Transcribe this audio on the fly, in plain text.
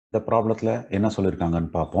இந்த ப்ராப்ளத்தில் என்ன சொல்லியிருக்காங்கன்னு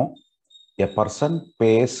பார்ப்போம். A person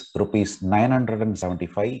pays rupees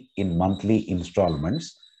 975 in monthly installments,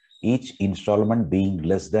 each installment being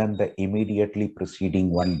less than the immediately preceding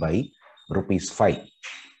one by rupees 5.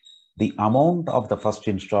 The amount of the first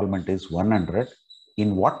installment is 100.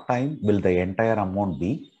 In what time will the entire amount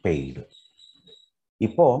be paid?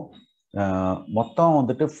 இப்போ மொத்தம்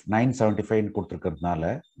வந்துட்டு 975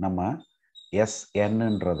 கொடுத்துருக்கிறதுனால நம்ம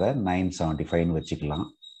SNன்றதை 975 வச்சுக்கலாம்.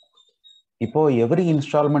 இப்போ every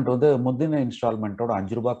instalment வந்து முந்தின இன்ஸ்டால்மெண்ட்டோட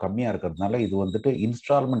 5 ரூபாய் கம்மியாக இருக்கிறதுனால இது வந்துட்டு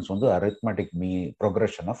இன்ஸ்டால்மெண்ட்ஸ் வந்து அரித்மெட்டிக்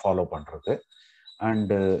ப்ரோக்ரஷனை ஃபாலோ பண்ணுறது.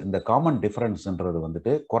 அண்டு இந்த காமன் டிஃபரன்ஸ்ன்றது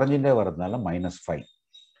வந்துட்டு குறைஞ்சிட்டே வர்றதுனால -5.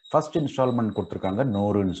 ஃபர்ஸ்ட் இன்ஸ்டால்மெண்ட் கொடுத்துருக்காங்க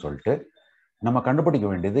 100ன்னு சொல்லிட்டு நம்ம கண்டுபிடிக்க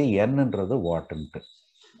வேண்டியது என்னன்றது வாட்டுன்ட்டு.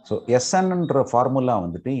 ஸோ எஸ்என்ன்ற ஃபார்முலா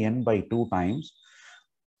வந்துட்டு n/2 times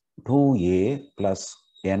 2a +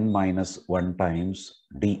 n-1 times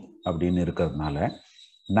d அப்படின்னு இருக்கிறதுனால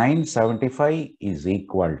 975 is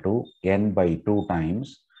equal to n/2 times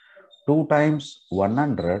 2 times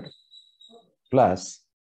 100 plus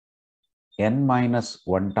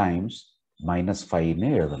n-1 times -5ன்னு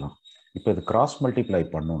எழுதலாம். இப்போ இது கிராஸ் மல்டிப்ளை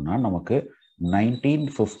பண்ணோம்னா நமக்கு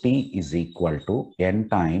 1950 is equal to n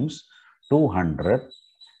times 200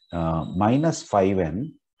 -5n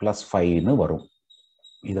plus 5ன்னு வரும்.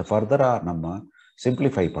 இதை ஃபர்தராக நம்ம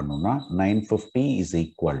சிம்பிளிஃபை பண்ணோம்னா 950 is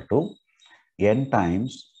equal to n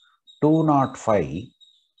times 205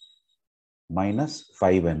 minus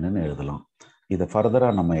 5n எழுதலாம். இதை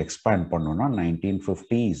ஃபர்தராக நம்ம எக்ஸ்பேண்ட் பண்ணோம்னா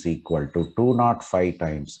 1950 is equal to 205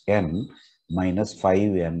 times n minus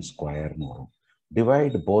 5n ஸ்கொயர்னு வரும்.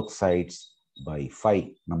 டிவைட் போத் சைட்ஸ் பை 5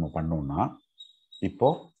 நம்ம பண்ணோம்னா இப்போ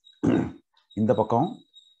இந்த பக்கம்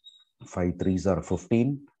 5 3s are 15,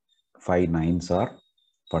 5 9s are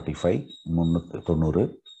 45, 390.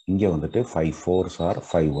 இங்கே வந்துட்டு 5 4s are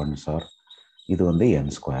 5 1s are, இது வந்து n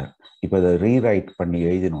ஸ்கொயர். இப்போ இதை ரீரைட் பண்ணி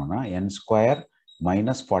எழுதினோம்னா n ஸ்கொயர்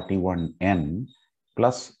 -41n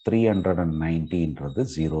ப்ளஸ் 390ன்றது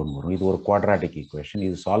 0ன்னு வரும். இது ஒரு குவாட்ராட்டிக் ஈக்குவேஷன்.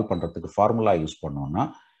 இது சால்வ் பண்ணுறதுக்கு ஃபார்முலா யூஸ் பண்ணோம்னா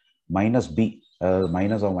 -b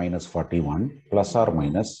minus of -41 plus or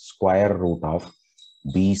minus square root of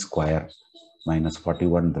b square minus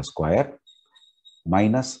 41 the square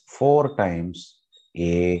minus 4 times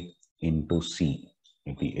a into c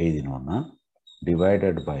இப்படி எழுதினோம்னா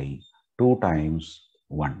divided by 2 times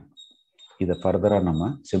 1. இதை ஃபர்தராக நம்ம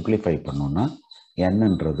சிம்பிளிஃபை பண்ணோம்னா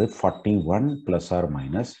என்னன்றது 41 plus or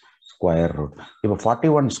minus square root. இப்போ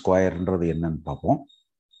 41 ஸ்கொயர்ன்றது என்னன்னு பார்ப்போம்.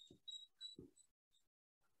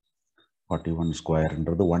 41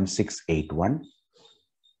 ஸ்கொயர்ன்றது 1681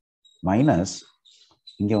 மைனஸ்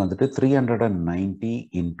இங்கே வந்துட்டு 390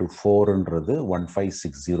 into 4ன்றது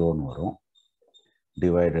 1560ன்னு வரும்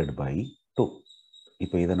டிவைடட் பை 2.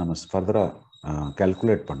 இப்போ இதை நம்ம ஃபர்தராக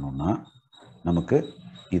கால்குலேட் பண்ணோம்னா நமக்கு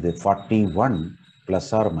இது 41 plus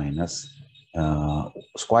R minus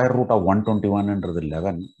square root of 121ன்றது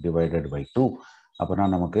 11 divided by 2. அப்போனா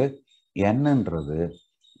நமக்கு என்னன்றது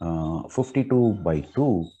 52/2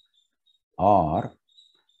 ஆர்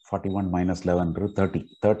 41 minus 11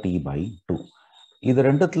 30/2. இது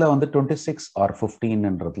ரெண்டுத்துல வந்து 26 ஆர்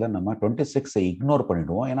 15ன்றதுல நம்ம 26ஐ இக்னோர்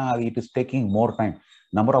பண்ணிடுவோம். ஏன்னா அது it is taking more time,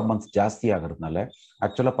 number half months ஜாஸ்தி ஆகிறதுனால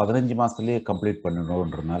ஆக்சுவலாக 15 மாதத்துலேயே கம்ப்ளீட்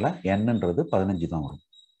பண்ணணுன்றதுனால என்னன்றது 15 தான் வரும்.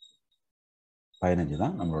 15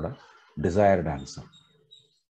 தான் நம்மளோட டிசையர்டு ஆன்சர்.